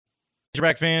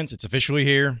Razorback fans, it's officially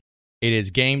here. It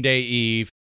is game day eve.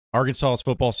 Arkansas's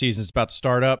football season is about to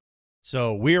start up.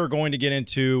 So we are going to get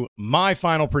into my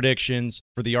final predictions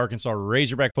for the Arkansas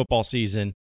Razorback football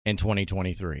season in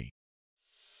 2023.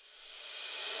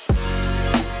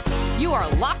 You are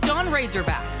Locked On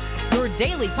Razorbacks, your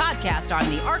daily podcast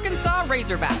on the Arkansas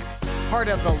Razorbacks, part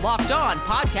of the Locked On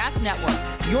Podcast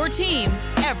Network, your team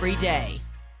every day.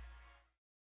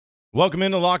 Welcome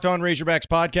into Locked On Razorbacks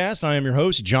podcast. I am your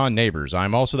host, John Neighbors.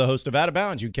 I'm also the host of Out of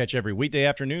Bounds. You can catch every weekday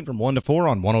afternoon from 1 to 4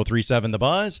 on 103.7 The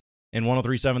Buzz and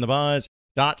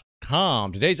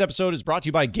 103.7thebuzz.com. Today's episode is brought to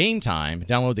you by Game Time.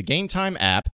 Download the Game Time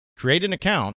app, create an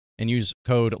account, and use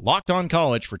code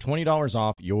LOCKEDONCollege for $20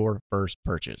 off your first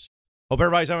purchase. Hope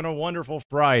everybody's having a wonderful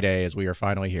Friday as we are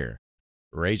finally here.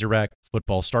 Razorback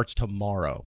football starts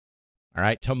tomorrow. All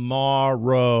right,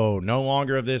 tomorrow. No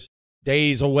longer of this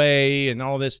days away and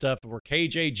all this stuff. We're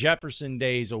KJ Jefferson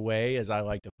days away, as I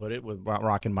like to put it, with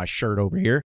rocking my shirt over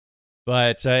here.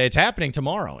 But it's happening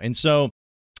tomorrow. And so,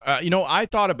 I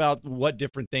thought about what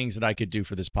different things that I could do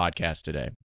for this podcast today.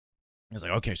 I was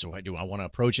like, okay, so do I want to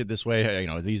approach it this way?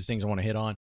 These things I want to hit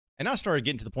on. And I started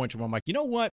getting to the point where I'm like, you know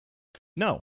what?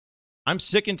 No, I'm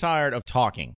sick and tired of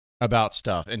talking about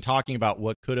stuff and talking about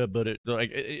what could have, but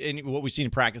and what we've seen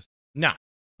in practice. Nah,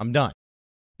 I'm done.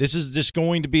 This is just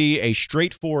going to be a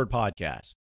straightforward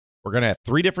podcast. We're going to have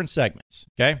 3 different segments,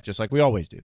 okay? Just like we always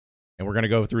do. And we're going to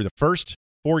go through the first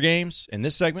 4 games in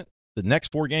this segment, the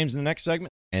next 4 games in the next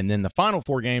segment, and then the final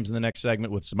 4 games in the next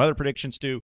segment with some other predictions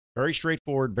too. Very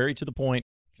straightforward, very to the point.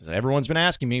 Because everyone's been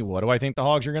asking me, what do I think the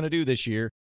Hogs are going to do this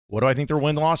year? What do I think their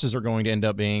win-losses are going to end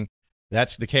up being?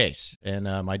 That's the case. And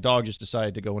my dog just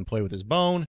decided to go and play with his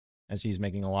bone as he's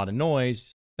making a lot of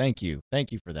noise. Thank you.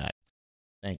 Thank you for that.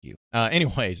 Thank you.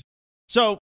 Anyways,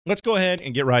 so let's go ahead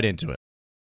and get right into it.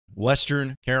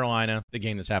 Western Carolina, the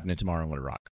game that's happening tomorrow in Little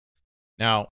Rock.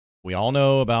 Now, we all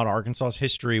know about Arkansas's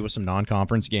history with some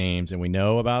non-conference games, and we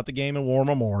know about the game in War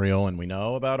Memorial, and we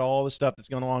know about all the stuff that's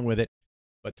going along with it.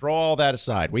 But throw all that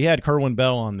aside. We had Kerwin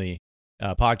Bell on the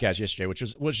podcast yesterday, which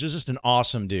was just an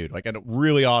awesome dude, like a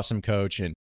really awesome coach,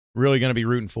 and really going to be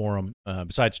rooting for him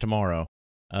besides tomorrow.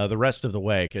 The rest of the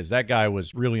way, because that guy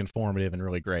was really informative and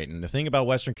really great. And the thing about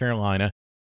Western Carolina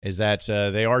is that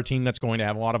they are a team that's going to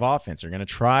have a lot of offense. They're going to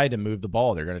try to move the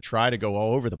ball. They're going to try to go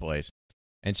all over the place.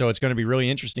 And so it's going to be really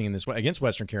interesting in this way against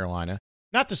Western Carolina.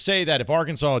 Not to say that if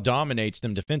Arkansas dominates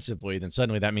them defensively, then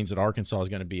suddenly that means that Arkansas is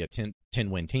going to be a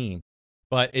 10-win team.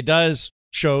 But it does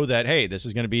show that, hey, this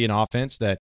is going to be an offense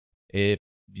that if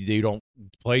you don't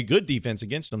play good defense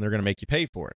against them, they're going to make you pay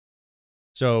for it.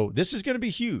 So this is going to be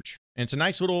huge. And it's a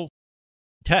nice little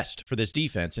test for this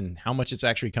defense and how much it's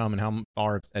actually come and how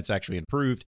far it's actually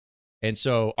improved. And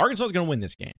so Arkansas is going to win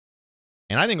this game.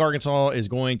 And I think Arkansas is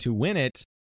going to win it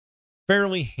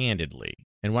fairly handedly.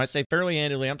 And when I say fairly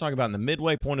handedly, I'm talking about in the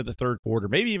midway point of the third quarter,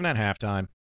 maybe even at halftime.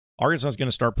 Arkansas is going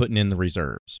to start putting in the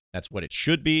reserves. That's what it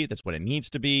should be. That's what it needs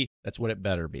to be. That's what it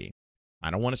better be.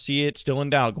 I don't want to see it still in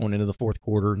doubt going into the fourth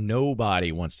quarter.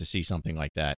 Nobody wants to see something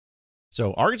like that.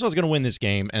 So Arkansas is going to win this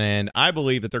game, and I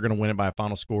believe that they're going to win it by a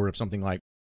final score of something like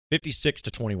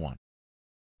 56-21.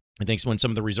 I think when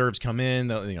some of the reserves come in,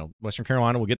 Western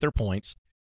Carolina will get their points.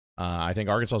 I think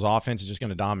Arkansas's offense is just going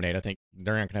to dominate. I think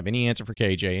they're not going to have any answer for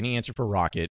KJ, any answer for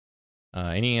Rocket,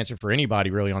 any answer for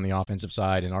anybody really on the offensive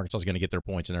side, and Arkansas is going to get their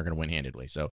points, and they're going to win handedly.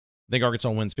 So I think Arkansas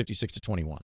wins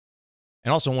 56-21.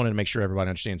 And also wanted to make sure everybody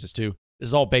understands this too. This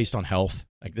is all based on health.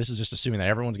 Like, this is just assuming that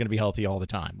everyone's going to be healthy all the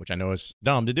time, which I know is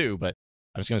dumb to do, but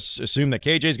I'm just going to assume that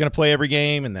KJ is going to play every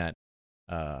game and that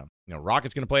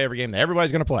Rocket's going to play every game, that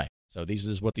everybody's going to play. So this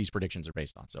is what these predictions are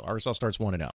based on. So Arkansas starts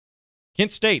 1-0.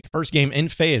 Kent State, the first game in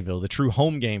Fayetteville, the true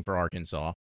home game for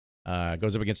Arkansas,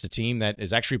 goes up against a team that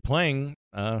is actually playing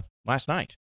last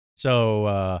night.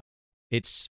 So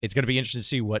it's going to be interesting to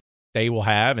see what they will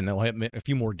have, and they'll have a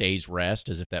few more days rest,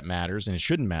 as if that matters, and it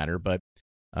shouldn't matter. But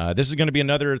this is going to be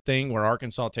another thing where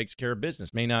Arkansas takes care of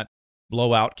business. May not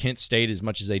blow out Kent State as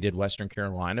much as they did Western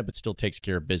Carolina, but still takes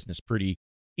care of business pretty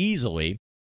easily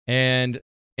and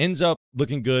ends up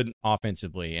looking good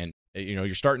offensively. And,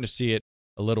 you're starting to see it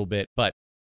a little bit. But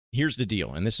here's the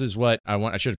deal, and this is what I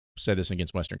want. I should have said this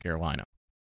against Western Carolina.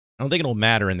 I don't think it'll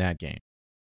matter in that game.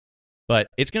 But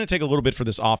it's going to take a little bit for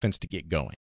this offense to get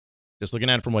going. Just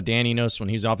looking at it from what Dan Enos, when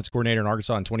he was offense coordinator in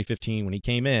Arkansas in 2015, when he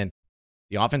came in,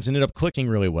 the offense ended up clicking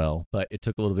really well, but it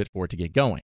took a little bit for it to get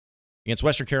going. Against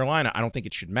Western Carolina, I don't think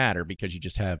it should matter because you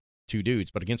just have 2 dudes.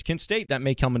 But against Kent State, that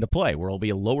may come into play, where it'll be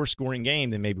a lower scoring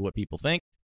game than maybe what people think,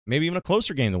 maybe even a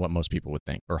closer game than what most people would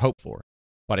think or hope for.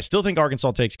 But I still think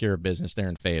Arkansas takes care of business there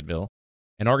in Fayetteville,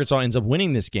 and Arkansas ends up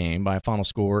winning this game by a final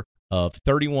score of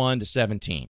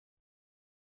 31-17.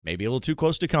 maybe a little too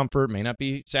close to comfort, may not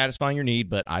be satisfying your need,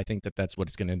 but I think that that's what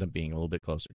it's going to end up being, a little bit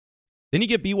closer. Then you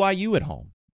get BYU at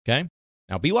home, okay?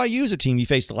 Now, BYU is a team you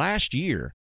faced last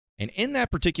year, and in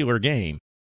that particular game,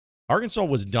 Arkansas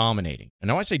was dominating. And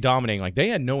now I say dominating, like they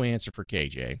had no answer for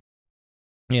KJ.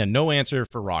 Yeah, no answer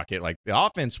for Rocket. Like the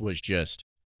offense was just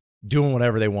doing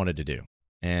whatever they wanted to do.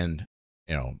 And,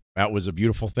 that was a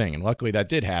beautiful thing. And luckily that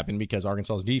did happen because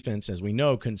Arkansas's defense, as we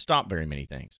know, couldn't stop very many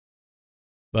things.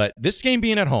 But this game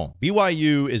being at home,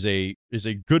 BYU is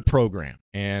a good program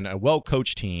and a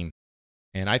well-coached team.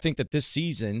 And I think that this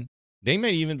season, they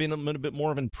may even be a little bit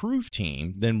more of an improved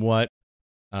team than what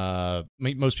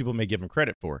most people may give them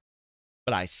credit for.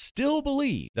 But I still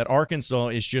believe that Arkansas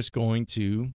is just going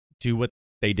to do what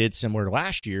they did similar to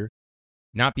last year,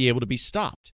 not be able to be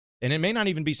stopped. And it may not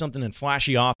even be something in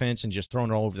flashy offense and just throwing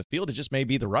it all over the field. It just may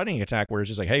be the running attack where it's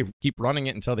just like, hey, keep running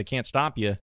it until they can't stop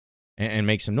you and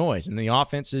make some noise. And the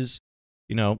offense is,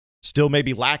 still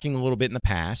maybe lacking a little bit in the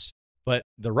pass, but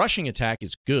the rushing attack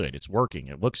is good. It's working.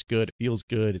 It looks good. It feels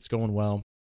good. It's going well.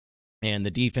 And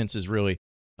the defense is really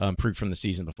improved from the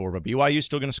season before. But BYU is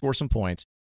still going to score some points.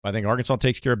 I think Arkansas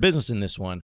takes care of business in this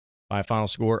one by a final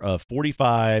score of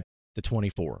 45-24.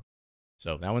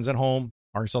 So that one's at home.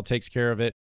 Arkansas takes care of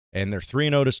it. And they're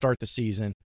 3-0 to start the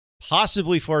season,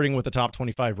 possibly flirting with the top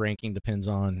 25 ranking. Depends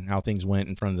on how things went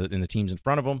in the teams in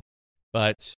front of them.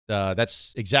 But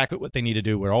that's exactly what they need to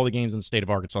do, where all the games in the state of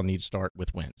Arkansas need to start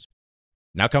with wins.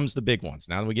 Now comes the big ones.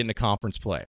 Now that we get into conference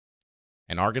play.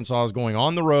 And Arkansas is going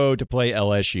on the road to play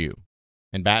LSU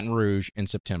in Baton Rouge in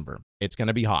September. It's going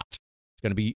to be hot. It's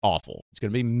going to be awful. It's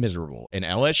going to be miserable. And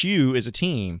LSU is a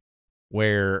team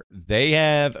where they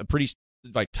have a pretty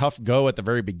tough go at the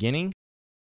very beginning.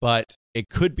 But it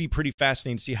could be pretty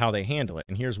fascinating to see how they handle it.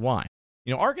 And here's why.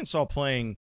 Arkansas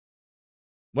playing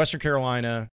Western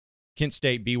Carolina, Kent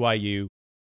State, BYU,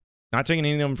 not taking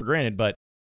any of them for granted, but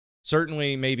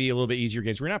certainly maybe a little bit easier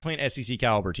games. We're not playing SEC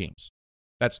caliber teams.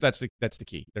 That's the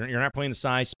key. You're not playing the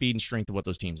size, speed, and strength of what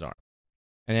those teams are.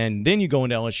 And then you go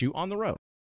into LSU on the road.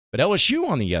 But LSU,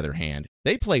 on the other hand,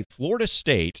 they play Florida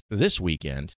State this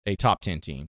weekend, a top 10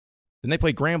 team. Then they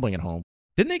play Grambling at home.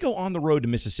 Then they go on the road to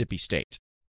Mississippi State.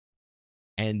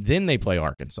 And then they play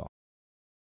Arkansas.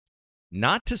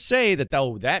 Not to say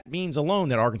that means alone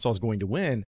that Arkansas is going to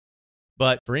win,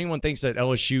 but for anyone who thinks that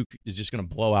LSU is just going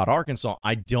to blow out Arkansas,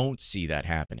 I don't see that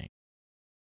happening.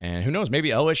 And who knows, maybe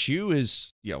LSU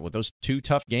is, with those two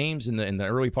tough games in the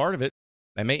early part of it,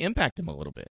 that may impact them a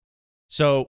little bit.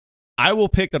 So I will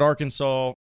pick that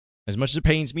Arkansas, as much as it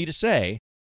pains me to say,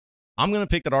 I'm going to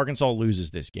pick that Arkansas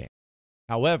loses this game.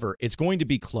 However, it's going to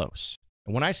be close.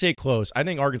 And when I say close, I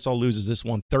think Arkansas loses this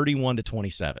one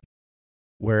 31-27,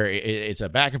 where it's a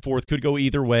back and forth, could go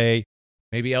either way.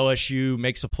 Maybe LSU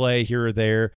makes a play here or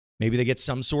there. Maybe they get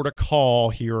some sort of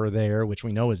call here or there, which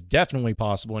we know is definitely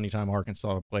possible anytime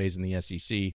Arkansas plays in the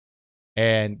SEC,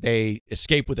 and they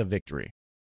escape with a victory.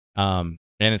 And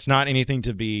it's not anything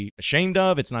to be ashamed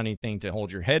of. It's not anything to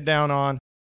hold your head down on.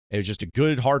 It was just a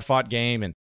good, hard-fought game,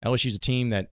 and LSU's a team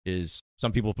that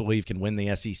some people believe can win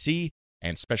the SEC,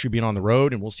 and especially being on the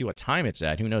road, and we'll see what time it's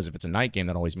at. Who knows? If it's a night game,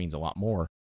 that always means a lot more.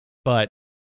 But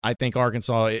I think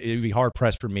Arkansas, it would be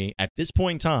hard-pressed for me at this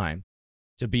point in time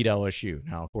to beat LSU.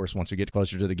 Now, of course, once we get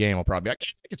closer to the game, I'll probably be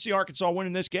like, I can see Arkansas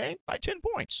winning this game by 10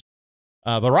 points.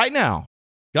 But right now,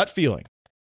 gut feeling,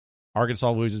 Arkansas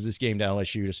loses this game to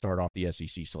LSU to start off the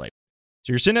SEC slate.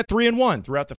 So you're sitting at 3-1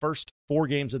 throughout the first 4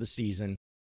 games of the season.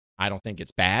 I don't think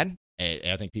it's bad.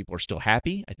 I think people are still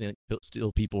happy. I think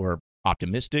still people are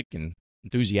optimistic and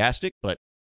enthusiastic, but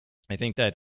I think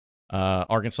that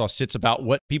Arkansas sits about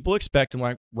what people expect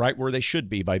and right where they should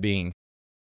be by being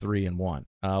 3-1.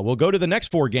 We'll go to the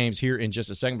next 4 games here in just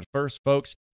a second. But first,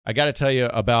 folks, I got to tell you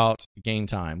about Game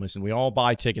Time. Listen, we all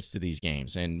buy tickets to these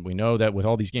games, and we know that with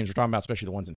all these games we're talking about, especially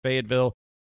the ones in Fayetteville,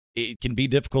 it can be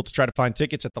difficult to try to find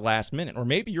tickets at the last minute. Or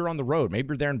maybe you're on the road. Maybe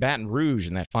you're there in Baton Rouge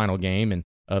in that final game and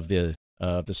of the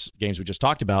games we just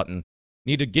talked about, and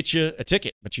need to get you a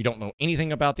ticket, but you don't know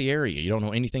anything about the area. You don't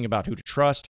know anything about who to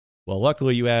trust. Well,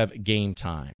 luckily you have Game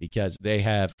Time because they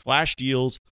have flash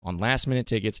deals on last-minute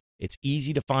tickets. It's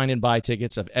easy to find and buy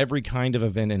tickets of every kind of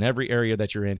event in every area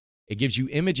that you're in. It gives you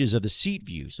images of the seat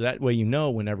view, so that way you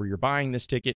know whenever you're buying this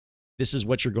ticket, this is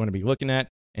what you're going to be looking at,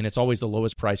 and it's always the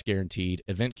lowest price guaranteed,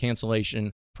 event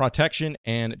cancellation protection,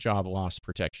 and job loss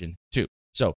protection too.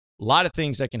 So a lot of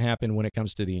things that can happen when it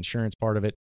comes to the insurance part of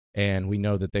it, and we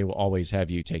know that they will always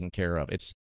have you taken care of.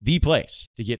 It's the place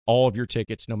to get all of your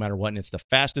tickets no matter what, and it's the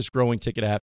fastest growing ticket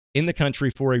app in the country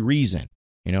for a reason.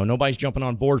 Nobody's jumping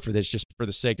on board for this just for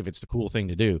the sake of it's the cool thing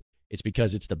to do. It's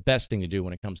because it's the best thing to do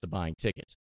when it comes to buying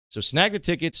tickets. So snag the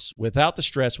tickets without the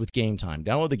stress with Game Time.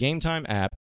 Download the Game Time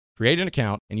app, create an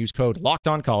account, and use code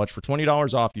LOCKEDONCollege for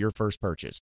 $20 off your first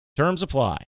purchase. Terms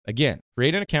apply. Again,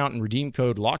 create an account and redeem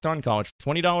code LOCKEDONCollege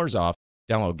for $20 off.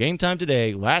 Download Game Time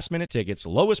today. Last-minute tickets,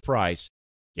 lowest price,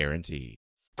 guaranteed.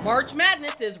 March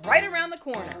Madness is right around the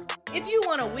corner. If you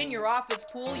want to win your office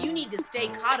pool, you need to stay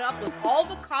caught up with all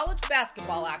the college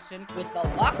basketball action with the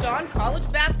Locked On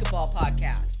College Basketball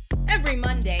Podcast. Every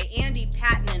Monday, Andy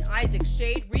Patton and Isaac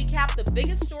Shade recap the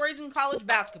biggest stories in college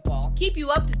basketball, keep you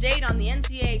up to date on the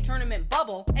NCAA tournament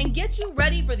bubble, and get you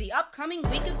ready for the upcoming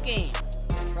week of games.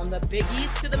 From the Big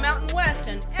East to the Mountain West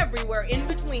and everywhere in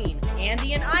between,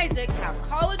 Andy and Isaac have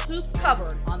college hoops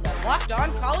covered on the Locked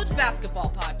On College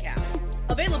Basketball Podcast.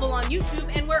 Available on YouTube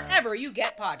and wherever you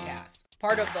get podcasts.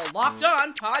 Part of the Locked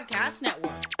On Podcast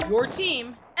Network. Your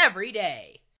team every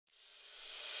day.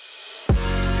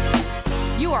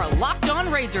 You are Locked On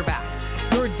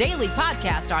Razorbacks, your daily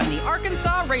podcast on the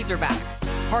Arkansas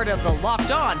Razorbacks. Part of the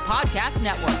Locked On Podcast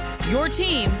Network. Your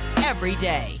team every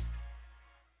day.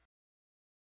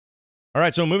 All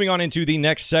right, so moving on into the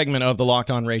next segment of the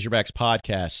Locked On Razorbacks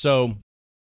podcast. So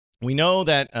we know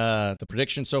that the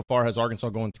prediction so far has Arkansas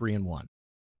going 3-1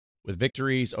 with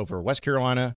victories over West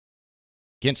Carolina,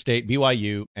 Kent State,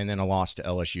 BYU, and then a loss to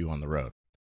LSU on the road.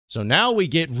 So now we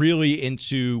get really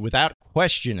into, without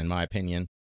question, in my opinion,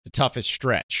 the toughest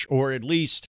stretch, or at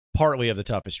least partly of the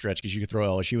toughest stretch, because you could throw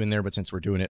LSU in there, but since we're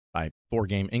doing it by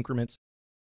 4-game increments,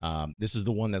 this is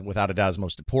the one that without a doubt is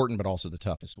most important, but also the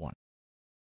toughest one.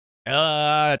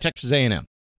 Texas A&M.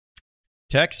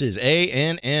 Texas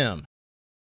A&M.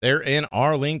 They're in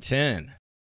Arlington.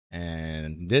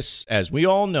 And this, as we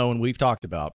all know and we've talked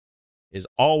about, is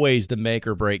always the make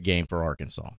or break game for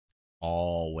Arkansas.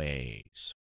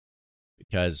 Always.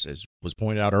 Because, as was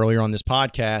pointed out earlier on this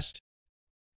podcast,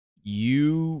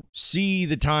 you see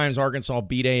the times Arkansas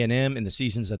beat A&M in the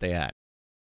seasons that they had.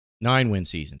 9-win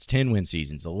seasons, 10-win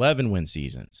seasons, 11-win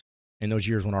seasons. In those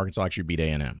years when Arkansas actually beat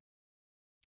A&M.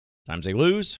 Times they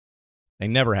lose, they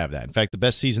never have that. In fact, the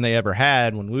best season they ever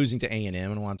had when losing to A&M,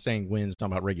 and when I'm saying wins, I'm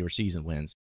talking about regular season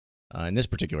wins, in this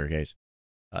particular case,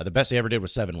 the best they ever did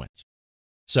was 7 wins.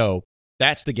 So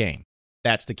that's the game.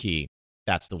 That's the key.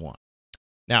 That's the one.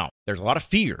 Now, there's a lot of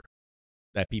fear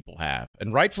that people have,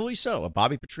 and rightfully so, of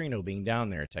Bobby Petrino being down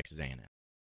there at Texas A&M.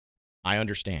 I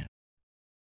understand.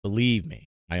 Believe me,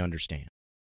 I understand.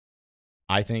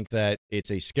 I think that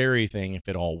it's a scary thing if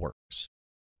it all works.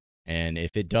 And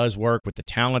if it does work with the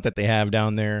talent that they have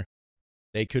down there,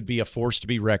 they could be a force to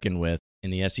be reckoned with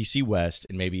in the SEC West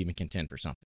and maybe even contend for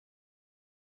something.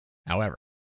 However,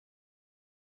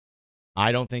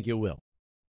 I don't think it will.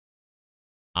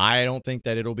 I don't think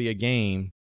that it'll be a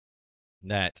game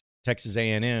that Texas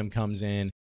A&M comes in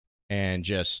and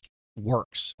just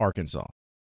works Arkansas.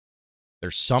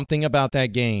 There's something about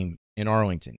that game in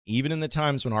Arlington, even in the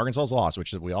times when Arkansas's lost,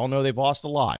 which we all know they've lost a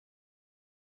lot,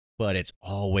 but it's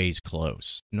always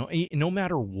close. No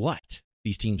matter what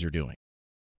these teams are doing.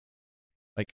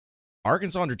 Like,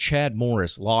 Arkansas under Chad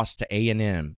Morris lost to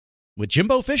A&M, with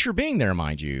Jimbo Fisher being there,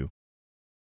 mind you,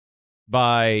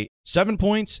 by 7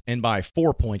 points and by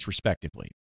 4 points, respectively.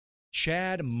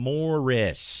 Chad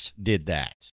Morris did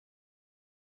that.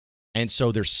 And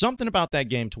so there's something about that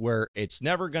game to where it's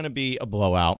never going to be a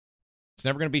blowout. It's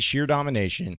never going to be sheer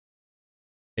domination.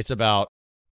 It's about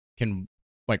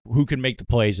who can make the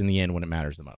plays in the end when it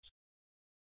matters the most.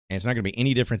 And it's not going to be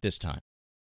any different this time.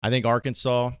 I think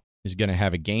Arkansas is going to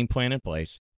have a game plan in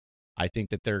place. I think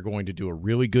that they're going to do a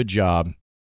really good job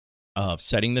of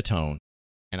setting the tone.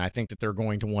 And I think that they're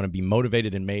going to want to be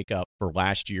motivated and make up for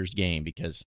last year's game,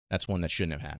 because that's one that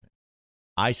shouldn't have happened.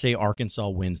 I say Arkansas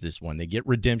wins this one. They get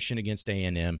redemption against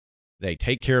A&M. They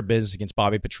take care of business against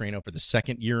Bobby Petrino for the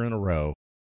second year in a row.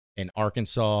 And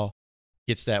Arkansas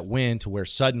gets that win to where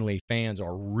suddenly fans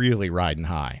are really riding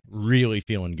high, really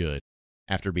feeling good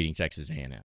after beating Texas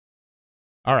A&M.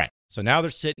 All right, so now they're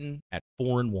sitting at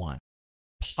 4-1,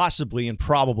 possibly and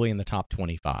probably in the top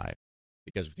 25,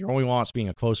 because with your only loss being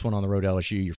a close one on the road to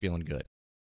LSU, you're feeling good.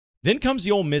 Then comes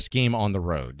the Ole Miss game on the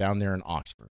road down there in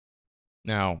Oxford.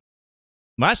 Now,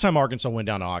 last time Arkansas went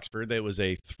down to Oxford, it was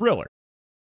a thriller,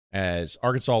 as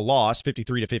Arkansas lost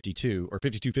 53-52 or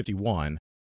 52-51.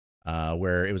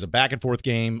 Where it was a back-and-forth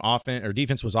game.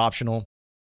 Defense was optional,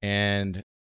 and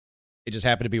it just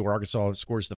happened to be where Arkansas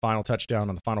scores the final touchdown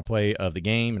on the final play of the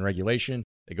game in regulation.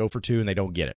 They go for 2, and they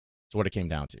don't get it. That's what it came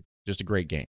down to. Just a great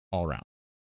game all around.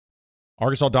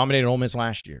 Arkansas dominated Ole Miss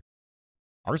last year.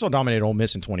 Arkansas dominated Ole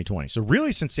Miss in 2020. So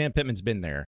really, since Sam Pittman's been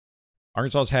there,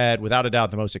 Arkansas has had, without a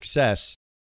doubt, the most success,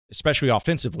 especially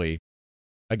offensively,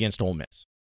 against Ole Miss.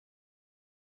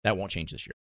 That won't change this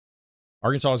year.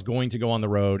 Arkansas is going to go on the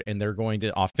road, and they're going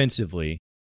to offensively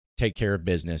take care of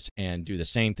business and do the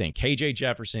same thing. KJ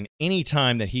Jefferson,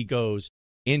 anytime that he goes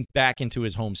back into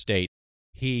his home state,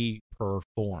 he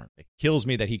performed. It kills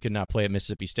me that he could not play at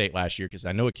Mississippi State last year, because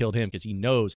I know it killed him, because he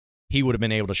knows he would have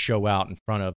been able to show out in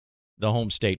front of the home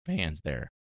state fans there.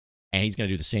 And he's going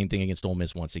to do the same thing against Ole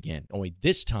Miss once again. Only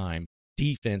this time,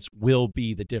 defense will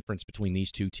be the difference between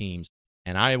these two teams,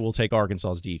 and I will take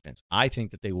Arkansas's defense. I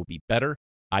think that they will be better.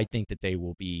 I think that they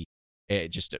will be,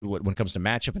 just when it comes to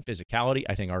matchup and physicality,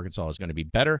 I think Arkansas is going to be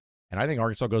better, and I think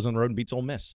Arkansas goes on the road and beats Ole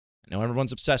Miss. I know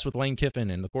everyone's obsessed with Lane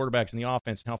Kiffin and the quarterbacks and the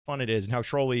offense and how fun it is and how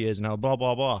trolly he is and how blah,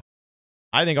 blah, blah.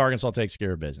 I think Arkansas takes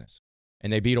care of business,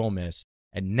 and they beat Ole Miss,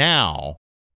 and now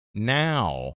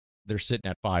they're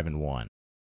sitting at 5-1.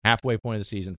 Halfway point of the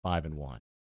season, 5-1.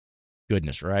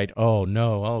 Goodness, right? Oh,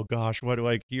 no. Oh, gosh. What do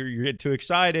I hear? You're getting too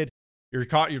excited. You're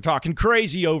talking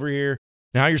crazy over here.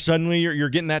 Now you're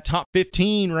getting that top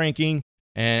 15 ranking,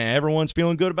 and everyone's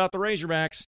feeling good about the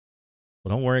Razorbacks.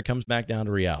 Well, don't worry. It comes back down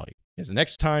to reality. Because the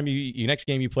next time next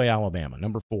game you play Alabama,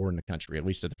 number 4 in the country, at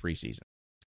least at the preseason.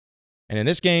 And in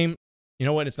this game, you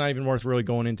know what? It's not even worth really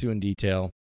going into in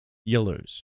detail. You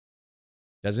lose.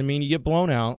 Doesn't mean you get blown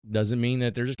out. Doesn't mean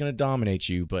that they're just going to dominate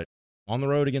you. But on the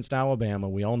road against Alabama,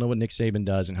 we all know what Nick Saban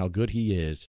does and how good he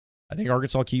is. I think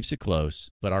Arkansas keeps it close,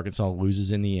 but Arkansas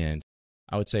loses in the end.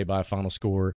 I would say by a final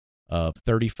score of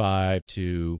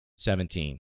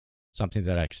 35-17, something to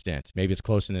that extent. Maybe it's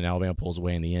close and then Alabama pulls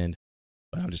away in the end,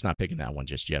 but I'm just not picking that one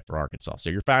just yet for Arkansas. So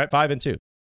you're 5-2.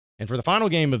 And for the final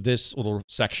game of this little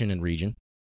section and region,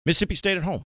 Mississippi State at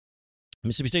home.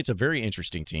 Mississippi State's a very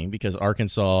interesting team because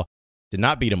Arkansas did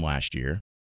not beat them last year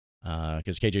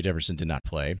because KJ Jefferson did not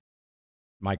play.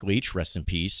 Mike Leach, rest in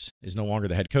peace, is no longer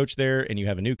the head coach there, and you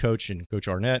have a new coach in Coach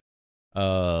Arnett.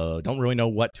 Don't really know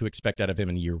what to expect out of him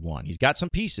in year one. He's got some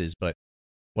pieces, but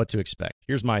what to expect?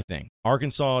 Here's my thing.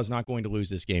 Arkansas is not going to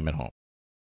lose this game at home.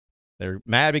 They're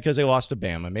mad because they lost to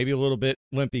Bama, maybe a little bit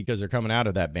limpy because they're coming out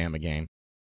of that Bama game,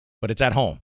 but it's at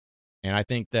home. And I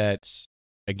think that's,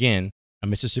 again, a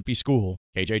Mississippi school,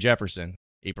 KJ Jefferson.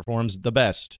 He performs the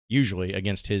best, usually,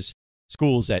 against his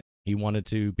schools that he wanted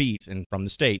to beat and from the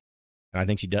state. And I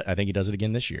think he does it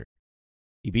again this year.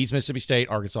 He beats Mississippi State.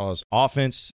 Arkansas's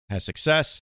offense has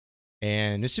success.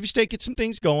 And Mississippi State gets some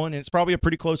things going, and it's probably a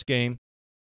pretty close game.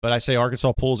 But I say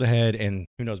Arkansas pulls ahead, and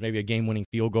who knows, maybe a game-winning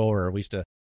field goal or at least a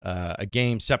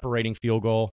game-separating field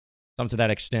goal, something to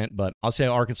that extent. But I'll say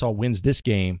Arkansas wins this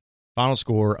game, final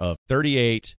score of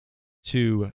 38-31.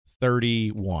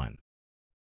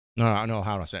 No,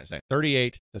 how do I say it?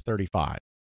 38-35,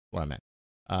 what I meant.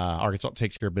 Arkansas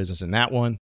takes care of business in that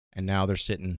one, and now they're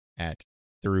sitting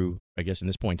through, I guess in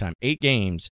this point in time, 8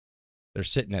 games, they're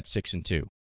sitting at 6-2.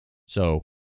 So,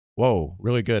 whoa,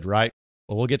 really good, right?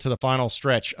 Well, we'll get to the final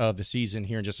stretch of the season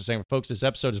here in just a second. Folks, this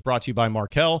episode is brought to you by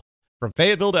Markel. From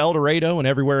Fayetteville to El Dorado and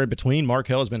everywhere in between,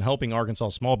 Markel has been helping Arkansas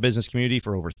small business community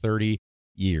for over 30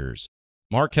 years.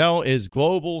 Markel is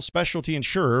global specialty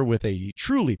insurer with a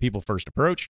truly people-first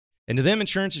approach. And to them,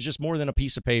 insurance is just more than a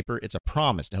piece of paper. It's a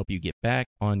promise to help you get back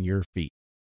on your feet.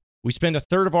 We spend a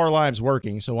third of our lives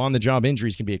working, so on-the-job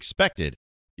injuries can be expected.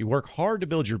 You work hard to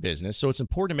build your business, so it's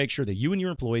important to make sure that you and your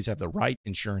employees have the right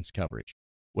insurance coverage.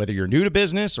 Whether you're new to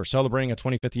business or celebrating a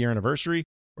 25th year anniversary,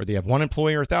 whether you have 1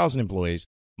 employee or 1,000 employees,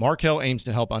 Markel aims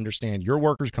to help understand your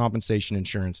workers' compensation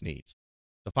insurance needs.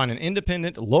 So find an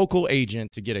independent, local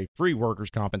agent to get a free workers'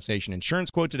 compensation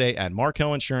insurance quote today at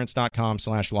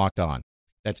markelinsurance.com/lockedon.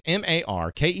 That's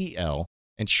MARKEL,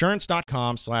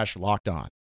 insurance.com/lockedon.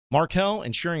 Markel,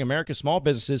 insuring America's small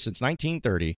businesses since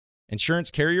 1930.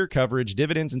 Insurance carrier coverage,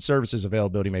 dividends, and services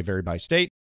availability may vary by state.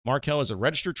 Markel is a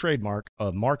registered trademark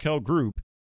of Markel Group,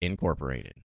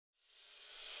 Incorporated.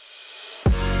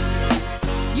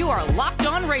 You are Locked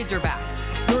On Razorbacks,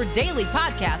 your daily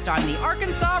podcast on the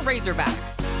Arkansas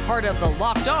Razorbacks, part of the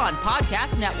Locked On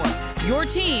Podcast Network, your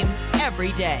team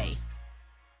every day.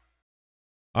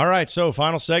 All right, so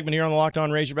final segment here on the Locked On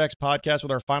Razorbacks podcast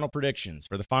with our final predictions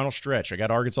for the final stretch. I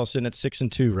got Arkansas sitting at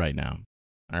 6-2 right now.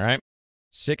 All right,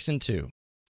 6-2.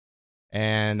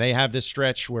 And they have this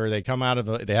stretch where they come out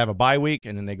of they have a bye week,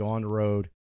 and then they go on the road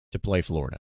to play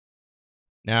Florida.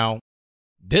 Now,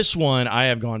 this one I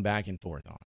have gone back and forth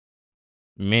on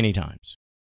many times,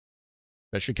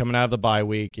 especially coming out of the bye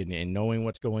week and knowing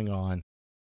what's going on.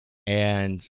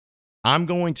 And I'm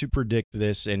going to predict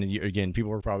this, and again,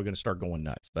 people are probably going to start going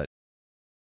nuts, but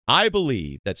I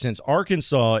believe that since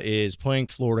Arkansas is playing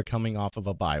Florida coming off of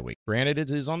a bye week, granted it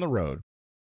is on the road,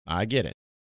 I get it.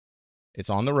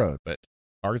 It's on the road, but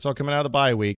Arkansas coming out of the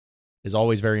bye week is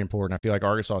always very important. I feel like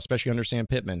Arkansas, especially under Sam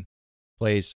Pittman,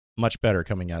 plays much better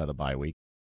coming out of the bye week.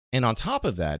 And on top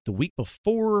of that, the week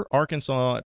before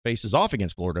Arkansas faces off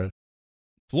against Florida,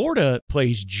 Florida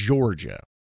plays Georgia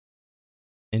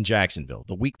in Jacksonville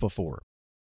the week before.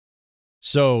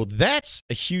 So that's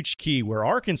a huge key where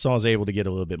Arkansas is able to get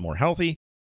a little bit more healthy,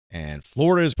 and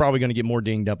Florida is probably going to get more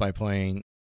dinged up by playing,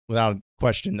 without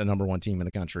question, the number one team in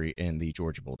the country in the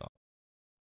Georgia Bulldogs.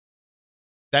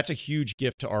 That's a huge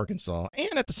gift to Arkansas.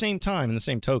 And at the same time, in the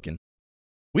same token,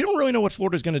 we don't really know what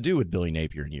Florida's going to do with Billy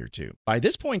Napier in year two. By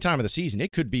this point in time of the season,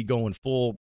 it could be going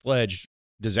full-fledged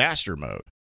disaster mode,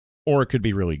 or it could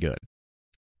be really good.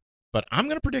 But I'm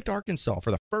going to predict Arkansas,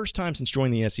 for the first time since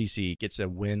joining the SEC, gets a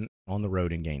win on the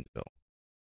road in Gainesville.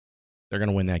 They're going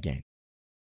to win that game.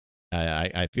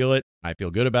 I feel it. I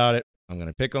feel good about it. I'm going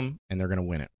to pick them, and they're going to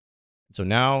win it. So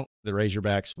now the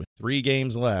Razorbacks, with 3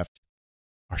 games left,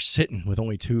 are sitting with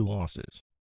only 2 losses.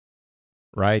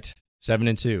 Right?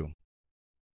 7-2.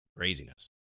 Craziness.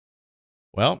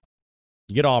 Well,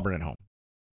 you get Auburn at home.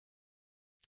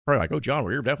 Probably like, oh, John,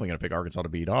 well, you're definitely going to pick Arkansas to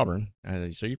beat Auburn.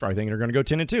 So you're probably thinking they're going to go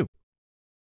 10-2.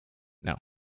 No.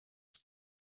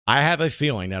 I have a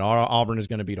feeling that Auburn is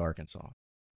going to beat Arkansas.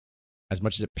 As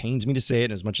much as it pains me to say it,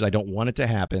 and as much as I don't want it to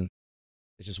happen,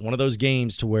 it's just one of those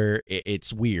games to where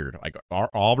it's weird. Like,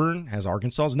 Auburn has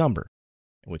Arkansas's number.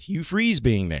 And with Hugh Freeze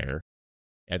being there,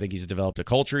 I think he's developed a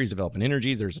culture. He's developed an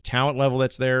energy. There's a talent level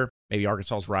that's there. Maybe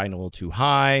Arkansas's riding a little too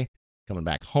high, coming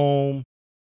back home.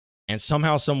 And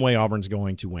somehow, some way, Auburn's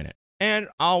going to win it. And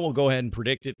I will go ahead and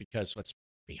predict it because, let's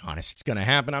be honest, it's going to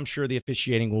happen. I'm sure the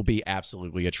officiating will be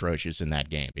absolutely atrocious in that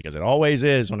game because it always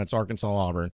is when it's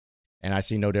Arkansas-Auburn. And I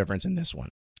see no difference in this one.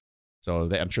 So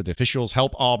I'm sure the officials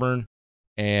help Auburn.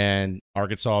 And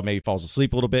Arkansas maybe falls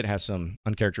asleep a little bit, has some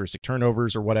uncharacteristic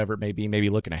turnovers or whatever it may be, maybe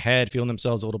looking ahead, feeling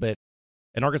themselves a little bit.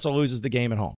 And Arkansas loses the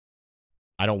game at home.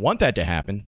 I don't want that to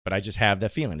happen, but I just have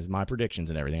that feeling. It's my predictions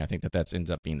and everything. I think that ends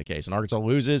up being the case. And Arkansas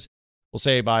loses, we'll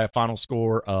say, by a final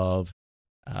score of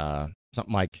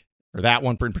something like, or that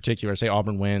one in particular, say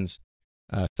Auburn wins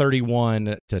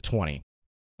 31-20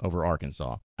 over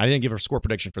Arkansas. I didn't give a score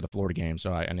prediction for the Florida game,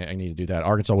 so I need to do that.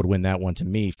 Arkansas would win that one, to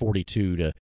me,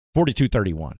 42-31.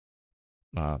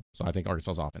 So I think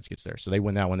Arkansas's offense gets there. So they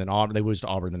win that one. Then they lose to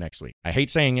Auburn the next week. I hate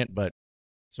saying it, but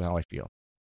that's how I feel.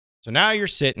 So now you're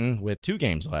sitting with 2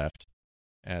 games left.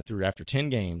 After 10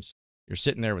 games, you're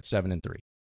sitting there with 7-3.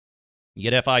 You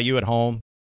get FIU at home,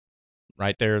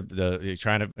 right there. You're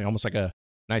trying to, almost like a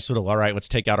nice little, all right, let's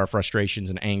take out our frustrations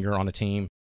and anger on a team.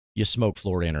 You smoke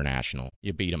Florida International.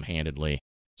 You beat them handedly.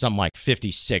 Something like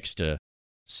 56-7.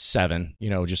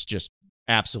 Just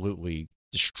absolutely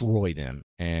destroy them.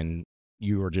 And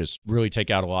you are just really take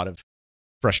out a lot of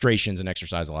frustrations and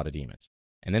exercise a lot of demons.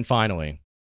 And then finally,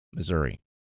 Missouri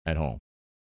at home.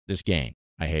 This game,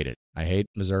 I hate it. I hate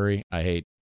Missouri. I hate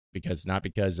not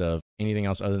because of anything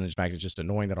else other than the fact it's just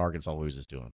annoying that Arkansas loses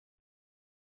to him.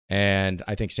 And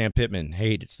I think Sam Pittman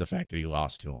hates the fact that he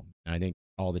lost to him. And I think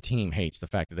all the team hates the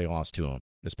fact that they lost to him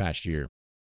this past year.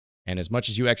 And as much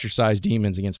as you exercise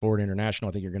demons against Florida International,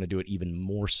 I think you're going to do it even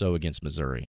more so against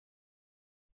Missouri.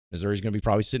 Missouri's going to be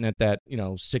probably sitting at that,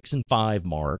 6-5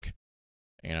 mark,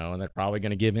 and they're probably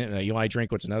going to give him Eli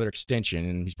Drinkwitz another extension,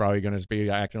 and he's probably going to be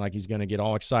acting like he's going to get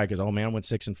all excited because, oh man, I went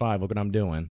 6-5. Look what I'm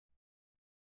doing.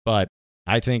 But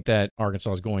I think that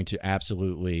Arkansas is going to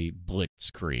absolutely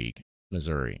blitzkrieg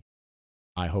Missouri.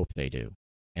 I hope they do,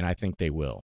 and I think they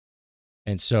will.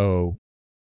 And so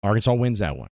Arkansas wins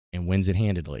that one and wins it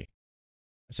handedly.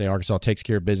 I say Arkansas takes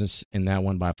care of business in that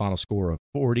one by a final score of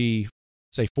 45-28.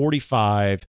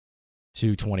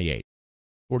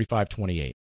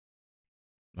 45-28.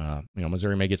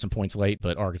 Missouri may get some points late,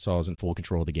 but Arkansas is in full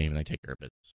control of the game, and they take care of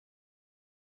business.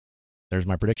 There's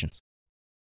my predictions.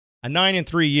 A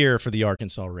 9-3 year for the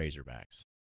Arkansas Razorbacks.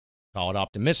 Call it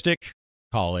optimistic,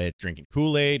 call it drinking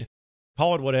Kool-Aid,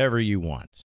 call it whatever you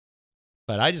want.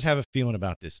 But I just have a feeling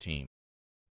about this team.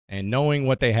 And knowing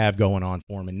what they have going on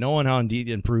for them, and knowing how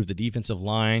improved the defensive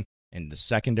line and the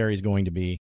secondary is going to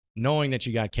be, knowing that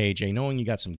you got KJ, knowing you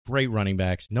got some great running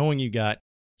backs, knowing you got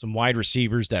some wide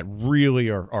receivers that really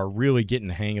are really getting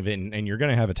the hang of it, and you're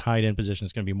going to have a tight end position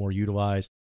that's going to be more utilized.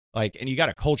 And you got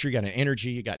a culture, you got an energy,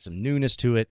 you got some newness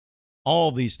to it. All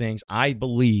of these things, I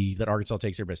believe that Arkansas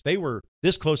takes their best. They were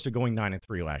this close to going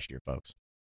 9-3 last year, folks.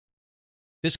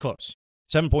 This close.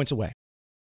 7 points away.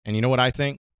 And you know what I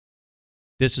think?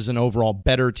 This is an overall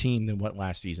better team than what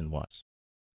last season was.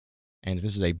 And if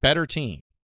this is a better team,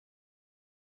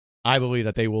 I believe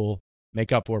that they will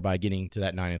make up for it by getting to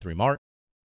that 9-3 mark,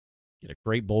 get a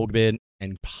great bowl bid,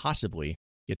 and possibly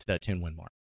get to that 10-win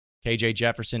mark. KJ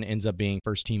Jefferson ends up being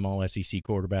first-team All-SEC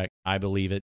quarterback. I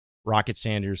believe it. Rocket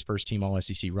Sanders, first-team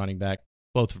All-SEC running back.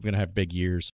 Both are going to have big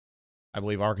years. I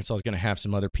believe Arkansas is going to have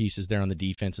some other pieces there on the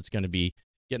defense. It's going to be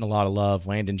getting a lot of love.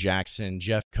 Landon Jackson,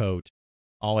 Jeff Coate,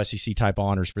 all SEC type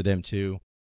honors for them too.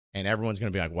 And everyone's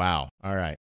going to be like, wow, all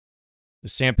right. The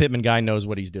Sam Pittman guy knows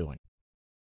what he's doing.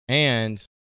 And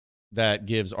that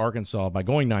gives Arkansas, by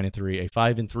going 9-3, a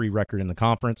 5-3 record in the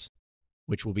conference,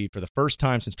 which will be for the first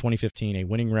time since 2015, a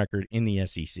winning record in the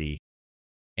SEC,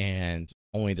 and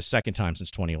only the second time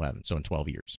since 2011, so in 12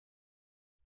 years.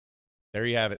 There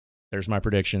you have it. There's my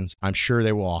predictions. I'm sure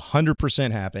they will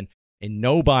 100% happen, and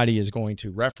nobody is going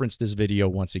to reference this video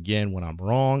once again when I'm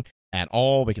wrong at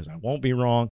all, because I won't be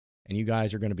wrong, and you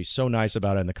guys are going to be so nice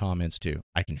about it in the comments too.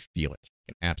 I can feel it.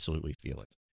 I can absolutely feel it.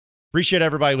 Appreciate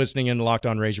everybody listening in to Locked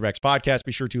On Razorbacks podcast.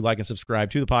 Be sure to like and subscribe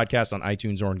to the podcast on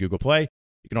iTunes or on Google Play.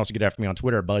 You can also get after me on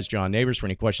Twitter at BuzzJohnNeighbors for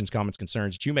any questions, comments,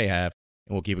 concerns that you may have,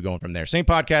 and we'll keep it going from there. Same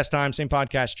podcast time, same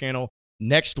podcast channel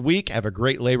next week. Have a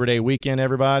great Labor Day weekend,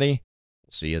 everybody.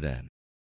 We'll see you then.